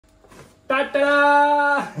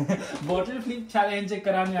Ta-ta bottle flip challenge එක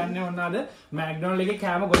කරන්න යන්නේ ඔන්න අද මැක්ඩොනල්ඩ් එකේ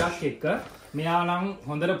කෑම ගොඩක් එක්ක. මෙයා නම්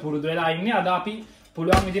හොඳට පුරුදු වෙලා ඉන්නේ. අද අපි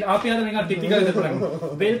පුළුවන් විදිහට අපි අද නිකන් ටිපිකල් විදිහට කරමු.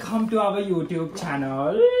 Welcome to our YouTube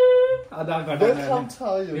channel. අද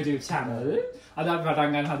YouTube channel. අද අපි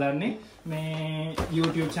පටන් ගන්න හදන්නේ මේ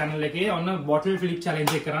YouTube channel එකේ ඔන්න bottle flip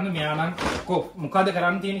challenge එක කරන්න. මෙයා නම් මොකද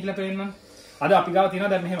කරන්න තියෙන්නේ කියලා පේන්න. අද අපි ගාව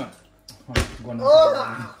තියෙනවා දැන් මෙහෙම.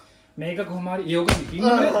 මේක කොහොම හරි යෝග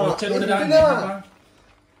හිටින්නේ ඔච්චර උඩ දාන්න.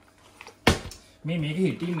 මේක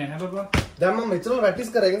හිටින්නේ නැහැ බබා. දැන් මම මෙච්චර ප්‍රැක්ටිස්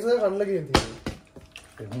කරගෙන ඉඳලා කන්නලා ගියන් තියෙනවා.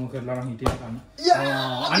 කොහොම කරලා නම් හිටියා කන්න.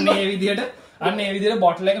 අන්න ඒ විදිහට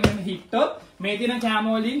බොටල් එක මෙන්න හිට්ටොත් මේ තියෙන කැම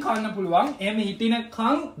වලින් කන්න පුළුවන්. එහෙම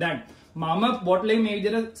හිටිනකන් දැන් මම බොටල් එක මේ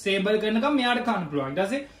විදිහට සේබල් කරනකම් මෙයාට කන්න පුළුවන්. ඊට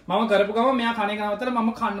පස්සේ මම කරපු ගමන් මෙයා කණ එක නවත්තලා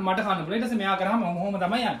මට කන්න පුළුවන්. ඊට පස්සේ මෙයා කරාම මොහොම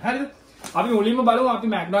තමයි යන්නේ. හරිද? අපි මුලින්ම බලමු අපි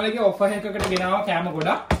මැක්ඩොනල්ඩ් එකේ ඔෆර් එකකට ගෙනාවා කැම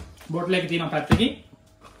ගොඩක්. බොටල් එක තියෙනවා පැත්තකින්.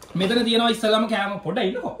 මෙතන තියෙනවා ඉස්සෙල්ලාම කැම පොඩ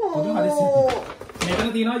ඉන්නකෝ. පුදුම හදිස්සියක්.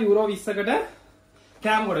 මෙතන තියෙනවා යුරෝ 20කට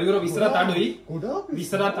කෑම කොට යුරෝ 20ට අඩුයි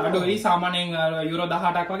 20ට අඩුයි සාමාන්‍යයෙන් යුරෝ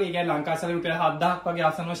 18ක් වගේ ඒ කියන්නේ ලංකාවේ රුපියල් 7000ක් වගේ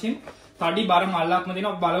ආසන වශයෙන් තඩි බර මල්ලක්ම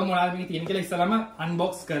දෙනවා බලමු මොනවද මේකේ තියෙන කියලා ඉස්සලම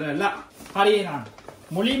අන්බොක්ස් කරලා හරි එහෙනම්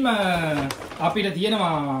මුලින්ම අපිට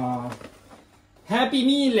තියෙනවා හැපි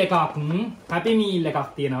මීල් එකක්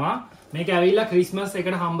තියෙනවා මේක ඇවිල්ලා ක්‍රිස්මස්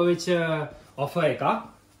එකට හම්බ වෙච්ච ඔෆර් එකක්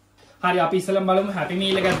හරි අපි ඉස්සලම බලමු හැපි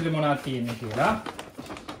මීල් එක ඇතුලේ මොනවද තියෙන්නේ කියලා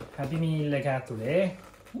හැපි මීල් එක ඇතුලේ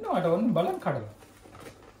මොනවද ඕන බලන්න කඩලා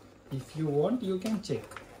if you want you can check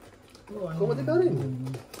කොහොමද කරන්නේ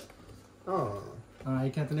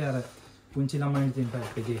ඒක ඇතුලේ අර පුංචි ළමයින් තියෙන පැක්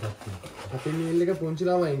එකක් තියෙනවා හැපි මීල් එක පුංචි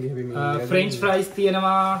ළමයින්ගේ හැපි මීල් එක ෆ්‍රෙන්ච් ෆ්‍රයිස්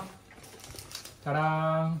තියෙනවා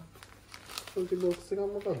තරම්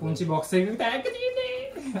පුංචි බොක්ස් එකක ටැග් එක තියෙන්නේ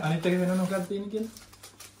අනිත් එක වෙන මොකක්ද තියෙන්නේ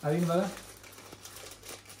කියලා අරින් බලන්න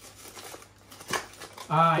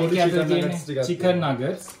ඒක ඇතුලේ තියෙන්නේ චිකන්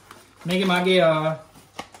නගට්ස් මේකේ මගේ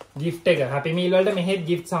gift එක happy meal වලට මෙහෙත්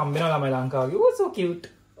gifts හම්බ වෙනවා ළමයි ලංකාවේ. Oh so cute.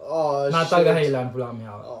 නාතල් ගහලා ඉලන්න පුළුවන්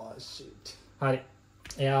මෙයාව. Oh shit. හරි.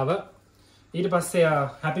 එයාව ඊට පස්සේ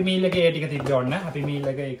happy meal එකේ ඒ ටික තිබ්බ ඕන්න. happy meal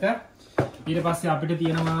එක එක. ඊට පස්සේ අපිට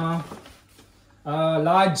තියෙනවා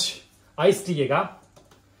large ice tea එකක්.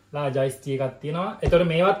 large ice tea එකක් තියෙනවා. ඒතකොට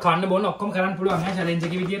මේවත් කන්න බොන්න ඔක්කොම කරන්න පුළුවන් නේ challenge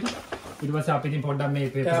එකේ විදියට. ඊට පස්සේ අපි ඉතින් පොඩ්ඩක් මේ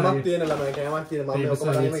කෑමක් තියෙන ළමයි කෑමක් තියෙන මම ඔක්කොම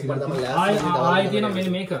ළමයි ඉක්මනට තමයි ලෑස්ති ආයි තියෙනවා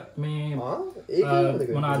මෙන්න මේක මේ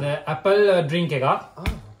මොනවාද ඇපල් ඩ්‍රින්ක් එකක්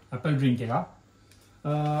ඇපල් ඩ්‍රින්ක් එකක්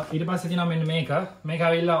ඊට පස්සේ තියෙනවා මෙන්න මේක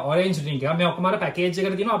ඇවිල්ලා ඔරෙන්ජ් ඩ්‍රින්ක් එකක් මේ ඔක්කොම අර පැකේජ්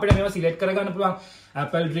එකට තියෙනවා අපිට මේවා සිලෙක්ට් කරගන්න පුළුවන්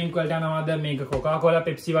ඇපල් ඩ්‍රින්ක් වලට යනවාද මේක කොකා කෝලා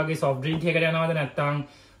පෙප්සි වගේ සොෆ්ට් ඩ්‍රින්ක් එකකට යනවාද නැත්නම්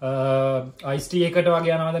අයිස් ටී එකකට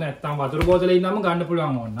වගේ යනවාද නැත්නම් වතුර බෝතලේ ඉඳන්ම ගන්න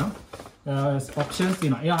පුළුවන් ඕනනම් ඔප්ෂන්ස්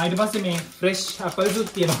තියෙනවා ඊට පස්සේ මේ ෆ්‍රෙෂ් ඇපල්ස්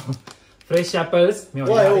උත් තියෙනවා fresh apples මේ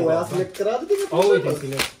ඔයා සිලෙක්ට් කරාද ඉතින් ඔව් ඉතින්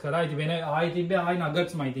සිලෙක්ට් කරා ඉතින් වෙන ආයි තිබ්බේ ආයි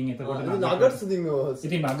nuggets මයි ඉතින් එතකොට nuggets ඉතින් ඔය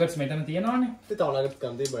ඉතින් nuggets මෙතන තියෙනවනේ ඉතින් තව nuggets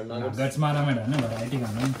ගන්න දෙන්න nuggets මානම නෑ variety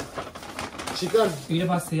ගන්න chicken ඊට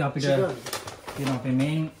පස්සේ අපිට තියෙනවා අපේ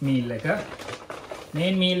main meal එක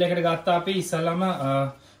එකට ගත්තා අපි ඉස්සල්ලාම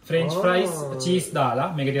french fries cheese දාලා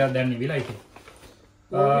මේක ටිකක් දැන් නිවිලා ඉතින්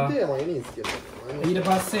ඊට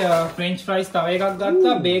පස්සේ ෆ්‍රෙන්ච් ෆ්‍රයිස් තව එකක්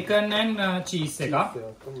ගත්තා බේකන් ඇන්ඩ් චීස් එකක්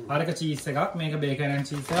අරක චීස් එකක් මේක බේකන් ඇන්ඩ්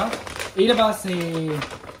චීස් එකක් ඊට පස්සේ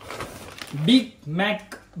බිග්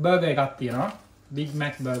මැක් බර්ගර් එකක් තියෙනවා බිග්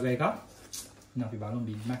මැක් බර්ගර් එකක් ඉතින් අපි බලමු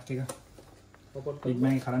බිග් මැක් එක බිග්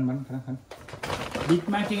මැක් එක කරන් බලන්න බිග්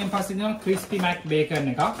මැක් එකෙන් පස්සේ තියෙනවා ක්‍රිස්පි මැක් බේකන්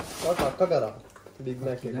එකක් ටක්ක කරා බිග්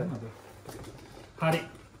මැක් එක හරි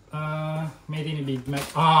මේ තියෙන බිග් මැක්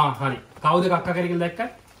හරි කවුද කක්ක කරේ කියලා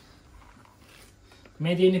දැක්කද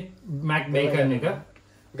මේ තියෙන මැක් බේකන් එක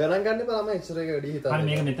ගණන් ගන්න එපා ළමයි එක්ස්ට්‍රා එක වැඩි හිතන්න හරි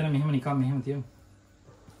මේක මෙතන මෙහෙම තියමු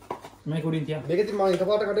මේක උඩින් තියන්න මේක ඉතින් මම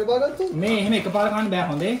එකපාරට කඩේ බාගත්තා මේ එහෙම එකපාර කන්න බෑ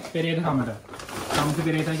හොඳේ පෙරේත කමට සමුති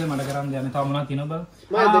පෙරේතයි කියලා මට කරන්න දෙන්නේ තව මොනවද තියෙනවද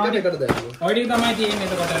බලන්න මම දෙකට එකට දැම්මා ඔය ටික තමයි තියෙන්නේ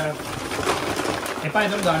එතකොට එපා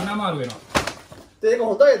එතන ගන්න අමාරු වෙනවා ඒක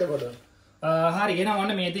හොඳයි එතකොට හරි එහෙනම්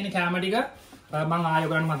ඔන්න මේ තියෙන කැම ටික මම ආයෙ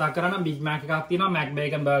ඔයගලන්ට මතක් කරන්නම් බිග් මැක් එකක් තියෙනවා මැක්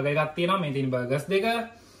බේකන් බර්ගර් එකක් තියෙනවා මේ තියෙන බර්ගර්ස් දෙක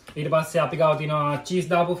ඊට පස්සේ අපි ගාව තියෙනවා චීස්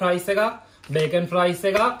දාපු ෆ්‍රයිස් එකක් බේකන් ෆ්‍රයිස්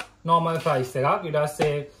එකක් නෝමල් ෆ්‍රයිස් එකක් ඊට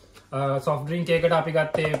පස්සේ සොෆ්ට් ඩ්‍රින්ක් එකකට අපි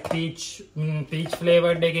ගත්තේ පීච්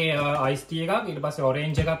ෆ්ලේවර්ඩ් එකේ අයිස් ටී එකක් ඊට පස්සේ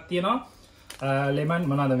ඔරෙන්ජ් එකක් තියෙනවා ලෙමන්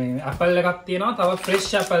මොනවාද මේ ඇපල් එකක් තියෙනවා තව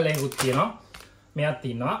ෆ්‍රෙෂ් ඇපල් එකකුත් තියෙනවා මෙයක්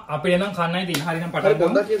තියෙනවා අපිට නම් කන්නයි තියෙන හරිනම් පටන් ගමු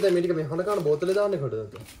පොඩ්ඩක් කියන්න මේ ටික මේ හොන කන බෝතලේ දාන්නේ කොටද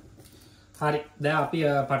හරි දැන් අපි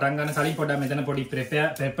පටන් ගන්න කලින් පොඩ්ඩක් මෙතන පොඩි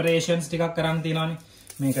ප්‍රෙපරේෂන්ස් ටිකක් කරන් තියෙනවානේ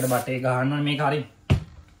මේකට බටේ ගහන්න ඕනේ මේක හරි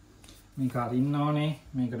මේක අරින්න ඕනේ.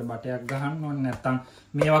 මේකට බටයක් ගහන්න ඕනේ. නැත්තම්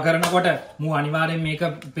මේවා කරනකොට මූ අනිවාර්යෙන් මේක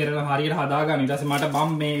පෙරලා හරියට හදා ගන්න. ඊට පස්සේ මට බම්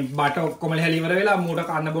මේ බට ඔක්කොම ලැහැලි ඉවර වෙලා මූට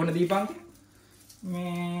කන්න බොන්න දීපන්.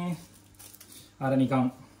 මේ අර නිකන්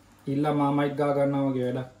ඉල්ලා මාමයිත් ගා ගන්නවා වගේ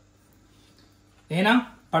වැඩක්. එහෙනම්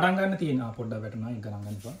පටන් ගන්න තියෙනවා. පොඩ්ඩක් වැටුණා. ඒක ගණන්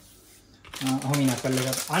ගන්නපන්. ඔහොම ඉනකල්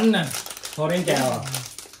එක අන්න හොරෙන් කෑවා.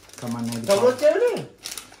 කමන්නේ. කවුරුත් කියන්නේ?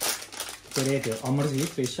 පෙරේට අමර සී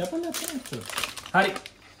ෆ්‍රෙෂ් අපල් අප්පල්. හරි.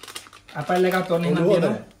 අපල් එකක් ඔන්න ඉන්න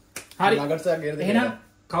තියෙනවා. හරි. නගට්ස් එකක් ගේන්න එහෙනම්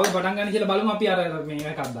කවුද පටන් ගන්න කියලා බලමු අපි අර මේ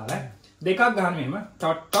එකක් දාලා. දෙකක් ගන්න මෙහෙම.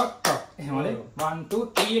 Talk talk talk. එහෙමද? 1 2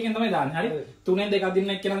 3 එකෙන් තමයි දාන්නේ. හරි. තුනෙන් දෙකක්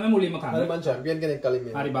දින්න එක්ක නම් මුලින්ම කන්න. හරි මං චැම්පියන් කෙනෙක් කලින්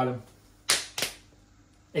මේ. හරි බලමු.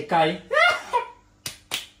 1යි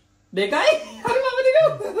 2යි හරි මම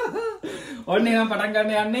දිනුවා. ඔන්න එහෙනම් පටන්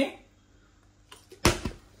ගන්න යන්නේ.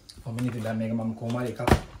 ඔන්න ඉතින් දැන් මේක මම කොහොම හරි එකක්.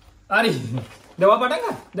 හරි. දවා පටන්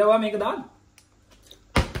ගන්න. දවා මේක දාන්න.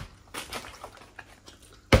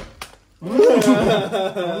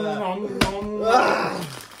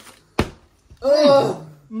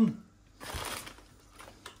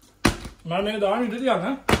 Mana dah ni dia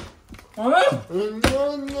kan? Mana?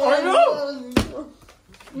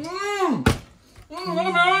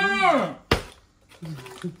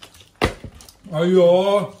 Ayo.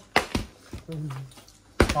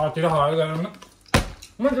 Tidak hal kan?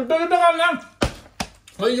 Mana kita kan?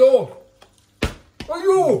 Ayo.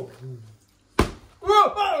 Ayo.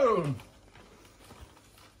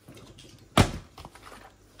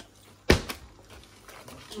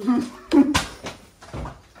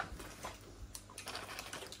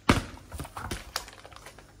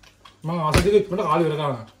 Mang asal dikit, mana kali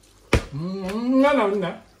berapa? Enggak lah,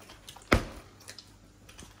 enggak.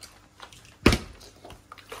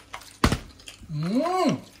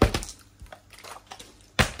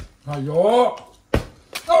 Ayo.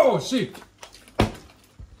 Oh shit.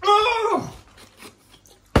 Oh.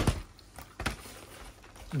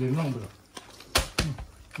 Dia nang bro.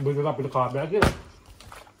 Boleh tak pilih kabel aja.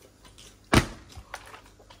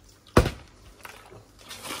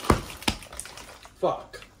 Fuck.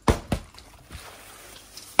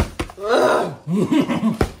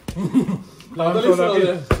 Langsung lagi.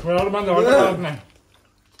 Memang dah ada ni.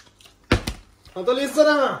 Atau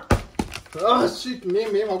listener. Ah shit, me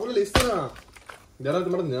aku listener. Jangan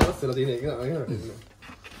teman jangan salah ini kan.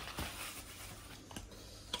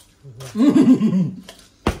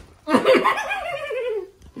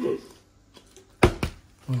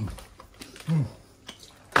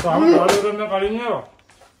 Kamu kalau orang kalinya apa?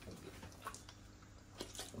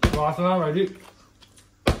 Wasna lagi.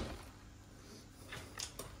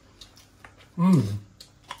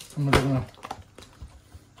 Macam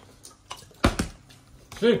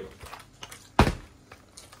si.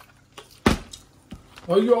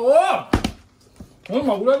 Ayo. Oh,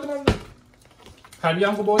 mau bulan teman. Hari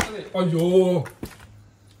yang aku bawa tadi. Ayo.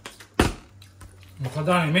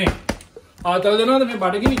 Makanya ni. Atal jana tu ni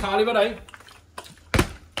bade kini kali berai.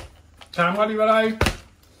 Sam kali berai.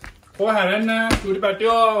 Kau heran na, curi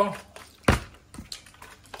patio.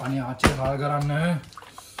 Pani aci hal garan na.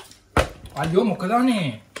 Ayo makanya ni.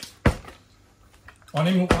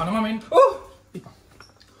 Pani muka nama main. Oh.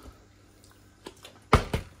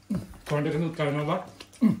 Kau ni kena kerana apa?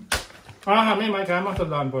 Ah, hame mai kaya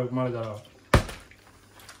masuk dalam perut malah jalan.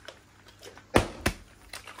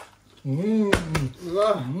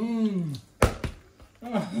 Wah.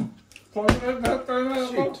 Kau ni kerana apa?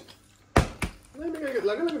 Shit.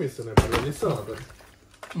 Lagi miss na pala. Miss na pala.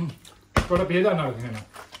 Kau dah pihak nak ni na.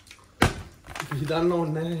 Pihidan na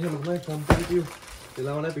unna hai magmay competitive.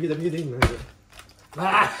 Kailangan na pihida-pihidin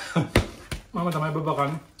na. Mama tamay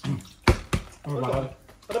babakan. Babakal.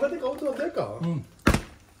 Ada berarti kau tu ada kau?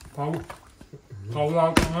 Kau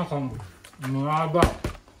lah kena kamu. Mengapa?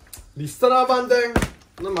 Listener apa anteng?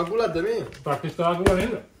 Na magulat demi. Praktis aku ni.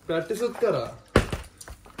 Practice ut kara.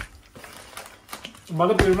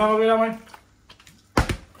 Mana pirna apa dia main?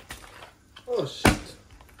 Oh shit.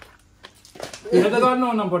 Ini dah kan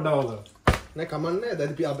orang nampak dah hoga. Na kaman na. Dah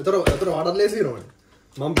pi abe toro order lesi no.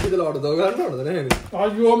 Mam pi telo order dogan no. Na ni.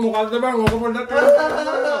 Ayo muka sebang hoga pun dah.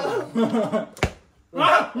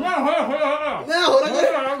 Ah, na hoya. Na orang ni.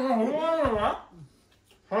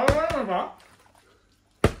 Hoya.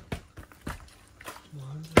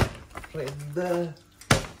 Red.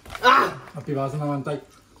 Ah. Api वासना mantai.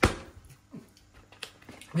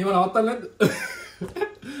 Ni mana hotel led?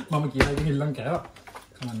 Mama kira ini hilang kaya.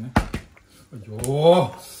 Kanan ni.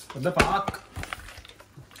 Ayo, ada pak.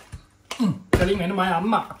 Keling ni maya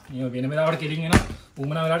amma. Ni bina bina awak keling ni na.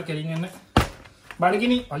 Umana awak keling ni. Balik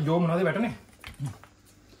ni. Ayo, mana ada betul ni?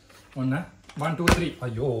 Mana? 1 2 3.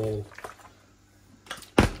 Ayo.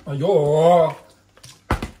 අයෝ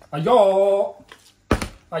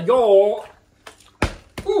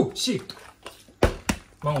shit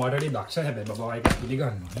මම already දක්ෂ හැබැයි බබා ඒක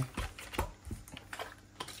පිළිගන්න ඕනේ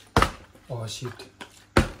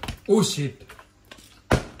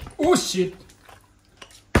oh shit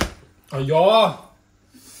අයෝ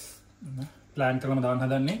plan කරලා දාන්න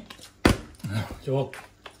හදන්නේ ජෝක්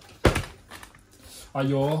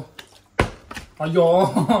අයෝ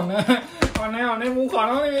අනේ මූ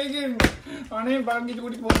කනනේ මේකෙන් අනේ බංගි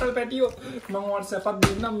චූටි පොටල් පැටියෝ මම WhatsApp එකක්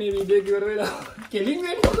දෙන්නම් මේ වීඩියෝ එක ඉවර වෙලා කෙලින්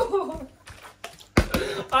වෙන්නකෝ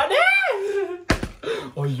අනේ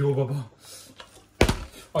අයියෝ බබා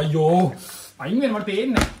අයියෝ අයින් වෙන්න මට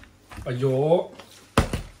පේන්නේ අයියෝ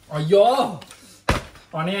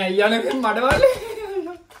අනේ අයියානේ මඩවලේ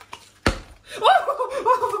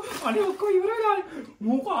අනේ ඔක්කොම ඉවර වෙලා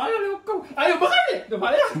මූ කාලේ ඔක්කොම අය ඔබ කන්නේ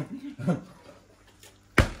බලන්න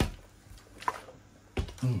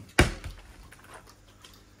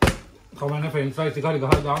කවන්න ෆ්‍රෙන්ච් ෆ්‍රයිස් ටික හරි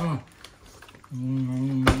ගහලා දාන්න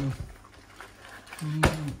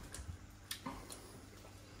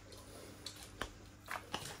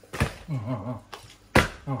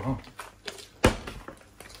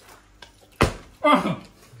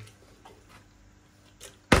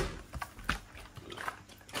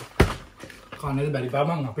කන්නේද බැරි බා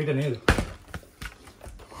මං අපිට නේද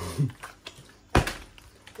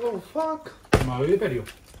oh fuck මාළුවේ පැරියෝ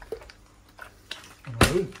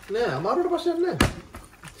නෑ අමාරුවට ප්‍රශ්නයක් නෑ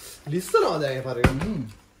ලිස්සනවා දැන් ඒ පාරේ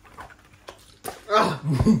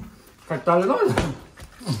කට්ටල්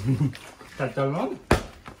නෝද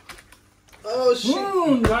oh shit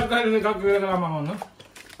ගාගල් එකක් වෙලා මම ඔන්න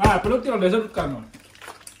අපලොත් තියලා ඩෙසර්ට් කරනවා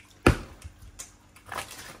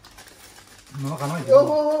මම කනවා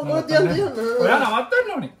ඔය තියන්න ඔයා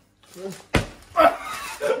නවත්තන්න ඕනේ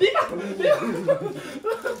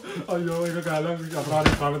අයියෝ ඒක කාලා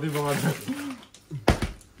අපරාධ කාලා තිබ්බා නෑ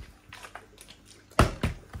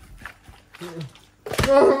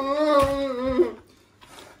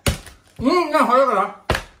හොය කරා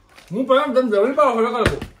මූ පෑම් දැන් දෙවෙනි පාර හොය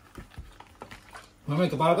කරකෝ මම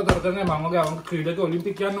එකපාරක තර කරන්නේ මම වගේ අවංක ක්‍රීඩක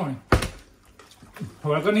ඔලිම්පික් යන්න ඕනේ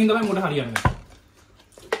හොය කරන හින්දා මම මුඩ හරියන්නේ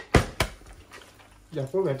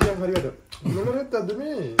යකෝ වැටියක් හරියට මොනරෙත් අද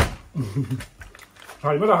මේ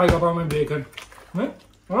හරිම රහයි කපා මම බේකන් නේ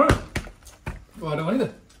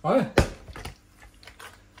වරවනිද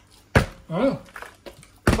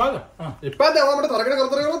පාද එපා දැන් මට තරගෙන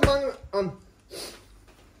කරදර කරොත් මං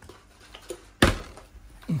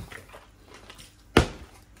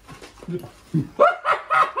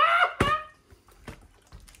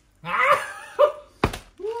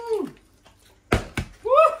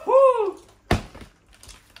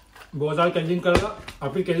ගෝසල් කෙලින් කරලා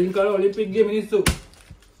අපි කෙලින් කරලා ඔලිම්පික් ගිය මිනිස්සු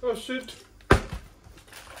oh shit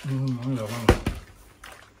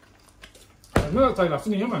නෑ තයි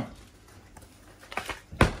ලස්සන නියම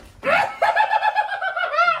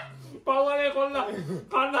පවරේ කොල්ලා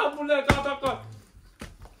කන්න හම්බුනේ කාටක්ක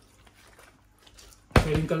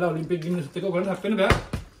කෙලින් කරලා ඔලිම්පික් ගිය මිනිස්සුත් එක්ක ඔයගොල්ලෝ හැප්පෙන්න බෑ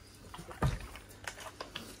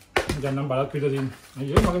දැන් නම් බලක් පිට දින්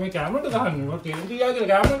අයියෝ මගේ මේ කැමරාවට ගහන්නේ මම කෙලින් ගියා කියලා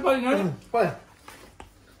කැමරාවට පරිණ නෑ පය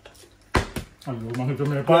අයියෝ මම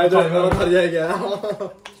හිතුවේ මේ පය දැන් හරියයි ගියා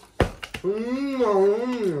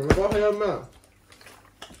කොහොමද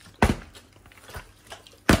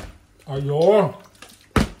අයියෝ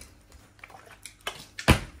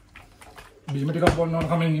බීම ටිකක් බොන්න ඕන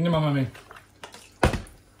කමෙන් ඉන්නේ මම මේ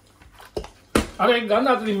අර එක් ගන්න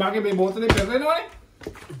අතලින් මගේ මේ බෝතලේ පෙරෙනවනේ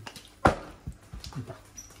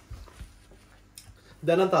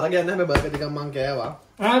දැන් තර ගන්න හැබැයි බර්ගර් ටිකක් මං කෑවා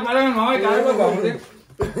බලන්න මම කායව බමුදේ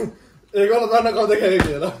ඒගොල්ලෝ දන්න කවුද කෑවේ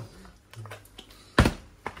කියලා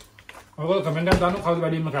ඔයගොල්ලෝ කමෙන්ට් එකක් දාන්න කවුද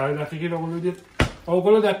වැඩිම කායව දැක්කේ කියලා ඔයගොල්ලෝ විදියට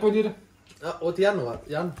ඔයගොල්ලෝ දැක්ක විදියට ඔය තියන්නවා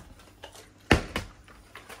යන්න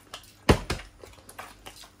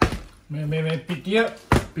මේ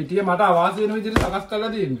පිටිය මට අවාසි වෙන විදිහට සකස් කරලා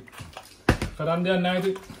තියෙන්නේ. කරන් දෙයක් නැහැ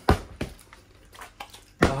ඉතින්.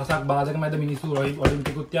 දහසක් බාධක මැද මිනිස්සු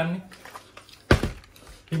ඔලිම්පිකුත් යන්නේ.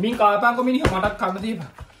 හිමින් කාපංකො මිනිහ මටත් කන්න දීපන්.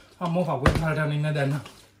 අම්මෝ කවුරුත් හරට ඉන්න දැන්.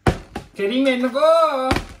 කෙලින් එන්නකෝ.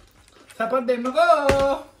 සපත්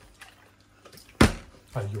දෙන්නකෝ.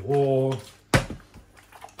 අයියෝ.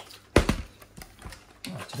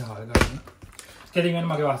 අච්චර හාල් ගන්න. කෙලින් වෙන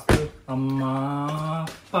මගේ වස්තුව අම්මා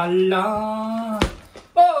පල්ලා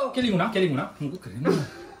ඕ කෙලින් වුණා මොකද කරන්නේ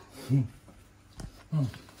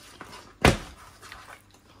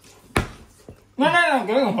නෑ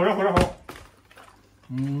කෙලින් හොර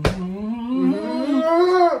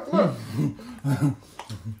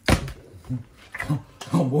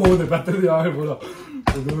බෝද පැත්තට ආවේ පොළ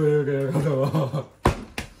උදේ ඒක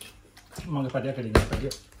මගේ පඩිය කෙලින්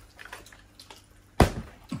පැටිය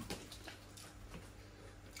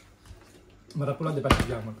මට පුළුවන් දෙපැත්ත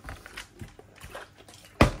ගියාම.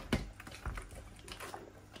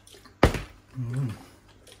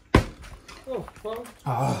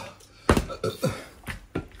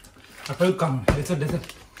 අපේ කම් දෙස.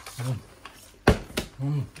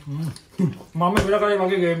 මම විතර කරේ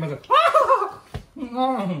මගේ ගේම් එක.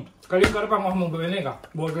 කලින් කරපන් මම උඹ වෙන එක.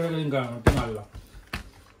 බෝඩ් එක කලින් කරනවා තියලා.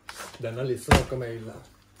 දැන් නම් ලිස්ස ඔක්කොම ඇවිල්ලා.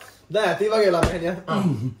 දැන් ඇති වගේ ළමයි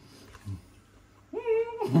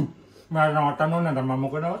මම නවත්තන්න ඕනේ නැත්නම් මම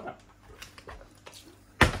මොකද නවත්තා.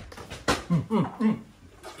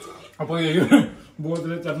 අපේ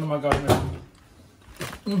බෝතලේ චර්න මම ගන්න.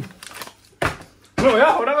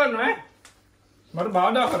 ඔයා හොර ගන්නවා ඈ. මට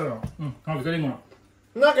බාධා කරනවා. හරි කලින් උනා.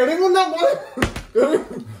 නෑ කලින් උනා මොකද?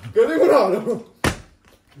 කලින් උනා.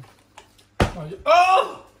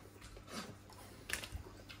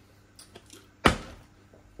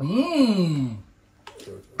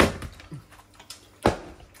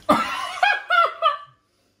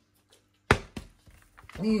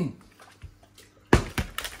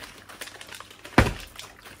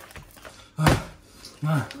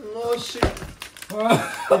 Oh shit.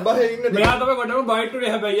 Bahe inne මෙයා තමයි කොටම බයිට්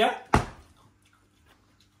උනේ හැබැයි ඈ.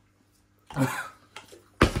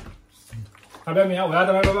 හැබැයි මෙයා ඔයා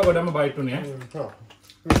තමයි කොටම බයිට් උනේ ඈ.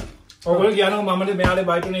 ඔයගොල්ලෝ කියනවා මමනේ මෙයාලේ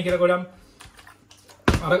බයිට් උනේ කියලා කොටම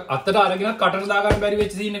අර අත්තට අරගෙන කටට දාගන්න බැරි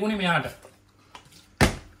වෙච්ච සීන් එකනේ මෙයාට.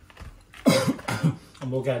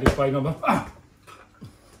 අම්බෝ කැලි පයින් ඔබ.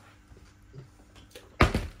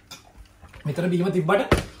 මෙතන බීම තිබ්බට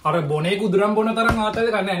අර බොනේ කුදුරම් බොන තරම් ආතල්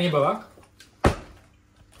ගන්න නැහැ නේ බවක්.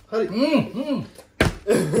 හරි.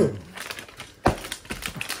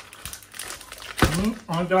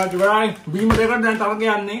 ආන්ටා ජුවයි බීම දෙකක් දැන් තව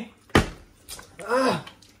කියන්නේ.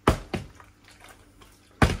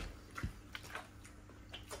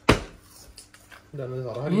 දැන්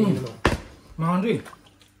සරහරි ඉන්නවා. මාන්රි.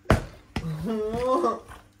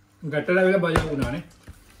 ගැටලා වෙලා බය වුණානේ.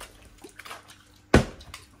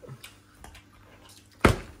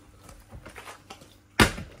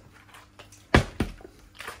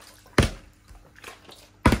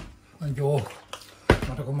 අයියෝ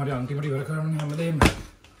මට කොහමද අන්තිමට ඉවර කරන්න හැමදේම.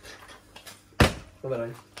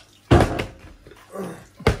 හොඳයි.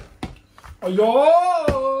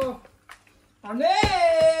 අයියෝ අනේ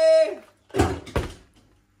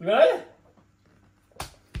ඉවරයි.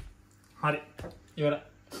 හරි ඉවරයි.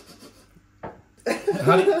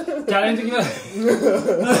 හරි චැලෙන්ජ් එක ඉවරයි.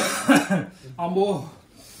 අම්බෝ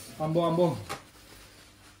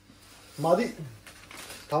මදි.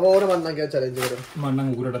 තව ඕන මන්නම් කියන චැලෙන්ජ් එකට. මම නම්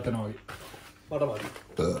උගුරටත් යනවා වගේ. මට මදි.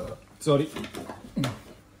 සෝරි.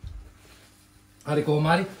 හරි කොහොම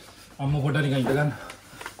හරි අම්මෝ පොඩ නිකන් ඉඳ ගන්න.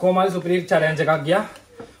 කොහොම හරි සුපිරි චැලෙන්ජ් එකක් ගියා.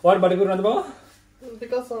 ඔයාලා බඩ පිරුණාද බව?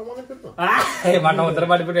 ටිකක් සාමාන්‍ය කරනවා. ඒ මට උතර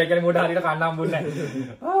බඩ පිරුණ එකනේ මොඩ හරියට කන්න හම්බුන්නේ නැහැ.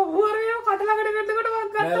 වරේ කටලකට ගන්නකොට වක්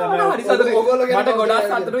ගත්තා. හරි සතුටුයි. මට ගොඩාක්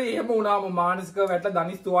සතුටුයි. එහෙම වුණාම මානසික වැටලා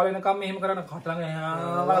දනිස් තුවාල වෙනකම් මෙහෙම කරන කටලඟ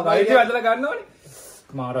වයිටි වැදලා ගන්න ඕනේ.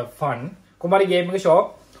 මාර ෆන්. කුමාරි ගේම් එක ෂෝප්.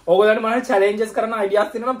 ඕගොල්ලන්ට මොනවද challenges කරන්න ideas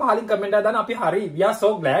තියෙනවා නම් පහලින් comment එකක් දාන්න. අපි හරි we are so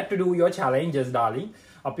glad to do your challenges darling.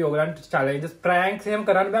 අපි ඕගොල්ලන්ට challenges pranks එහෙම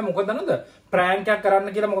කරන්න බෑ. මොකද දන්නවද? prank එකක් කරන්න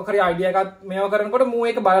කියලා මොකක් හරි idea එකක් මේව කරනකොට මූ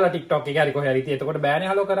ඒක බලලා TikTok එකේ හරි කොහේ හරි ඉතින් එතකොට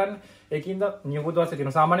බෑනේ හලෝ කරන්න. ඒකින්ද නියපොතු වාසිය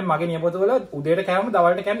තියෙනවා. සාමාන්‍යයෙන් මගේ නියපොතු වල උදේට කෑම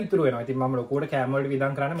දවල්ට කෑම ඉතුරු වෙනවා. ඉතින් මම ලොකුවට කෑම වලට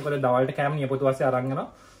විදන් කරන්නේ මොකද දවල්ට කෑම නියපොතු වාසිය අරන් යනවා.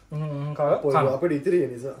 අපිට ඉතිරිය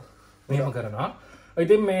නිසා. මෙහෙම කරනවා.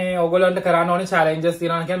 ඉතින් මේ ඕගොල්ලන්ට කරන්න ඕනේ challenges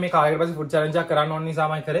තියෙනවා කියන්නේ මේ කාලයකට පස්සේ food challenge එකක් කරන්න ඕන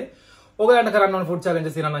නිසාමයි කරේ. ඕගොල්ලන්ට කරන්න ඕනේ food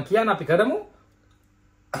challenges තියෙනවා නම් කියන්න අපි කරමු.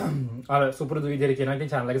 අර සුපුරුදු විදිහට කියනවා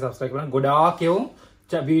ඉතින් channel එක subscribe කරන්න. ගොඩාක් යෝ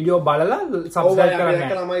වීඩියෝ බලලා subscribe කරන්න.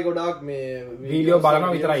 ඒක ළමයි ගොඩාක් මේ වීඩියෝ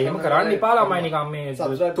බලනවා විතරයි. එහෙම කරන්න එපා ළමයි නිකන් මේ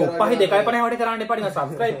තුප්පහි 2.5 වටේ කරන්න එපා. නිකන්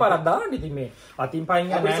subscribe පාරක් දාන්න. ඉතින් මේ අතින් පයින්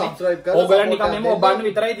යන්නේ නැහැ. ඕගොල්ලන් නිකන් මෙහෙම ඔබන්න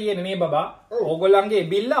විතරයි තියෙන්නේ නේ බබා. ඕගොල්ලන්ගේ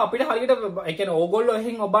බිල්ල අපිට හරියට ඒ කියන්නේ ඕගොල්ලෝ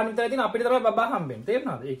එහෙන් ඔබන්න විතරයි තියෙන්නේ. අපිට තමයි බබා හම්බෙන්නේ.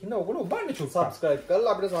 තේරුණාද? ඒකින්ද ඕගොල්ලෝ ඔබන්නේ subscribe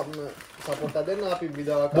කරලා අපිට support එක දෙන්න අපි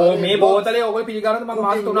විදාක. මේ බෝතලේ ඕගොල්ලෝ පිළිගන්නද මම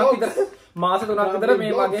මාස 3ක් විතර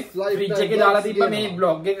මේ වගේ ෆ්‍රිජ් එකේ දාලා තිබ්බ මේ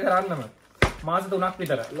vlog එක කරන්නම. මාස 3ක්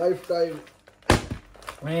විතර lifetime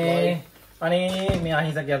මේ අනේ මේ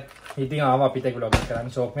අහිංසකයත් ඉතින් ආව අපිට ඒක vlog එක කරන්න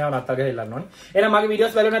ෂෝක් මෙයාව නැත්තල් ගහලා ඉල්ලන්න ඕනේ. එහෙනම් මගේ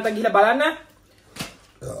වීඩියෝස් බලන්න නැත්තම් ගිහලා බලන්න.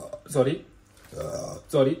 sorry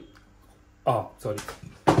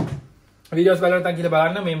වීඩියෝස් බලන්න නැත්තම් ගිහලා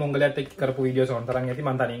බලන්න. මේ මොංගලයට එක්ක කරපු වීඩියෝස් ඕන තරම් ඇති.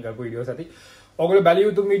 මම තනියෙන් කරපු වීඩියෝස් ඇති. ඕගොල්ලෝ බැලිය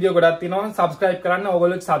යුතු වීඩියෝ ගොඩක් තියෙනවා. subscribe කරන්න.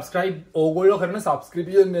 ඕගොල්ලෝ කරන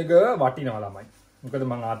subscription එක වටිනවා ළමයි. මොකද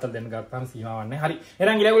මම ආතල් දෙන්න ගත්තාම සීමාවක් නැහැ. හරි.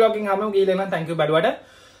 එහෙනම් ඊළඟ vlog එකෙන් ආවම ගිහලා එන්න thank you බඩුවට.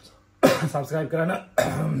 subscribe කරන්න.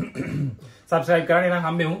 එහෙනම්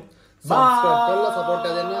හම්බෙමු. subscribe කරලා support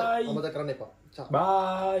එක දෙන්න අමතක කරන්න එපා.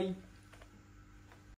 bye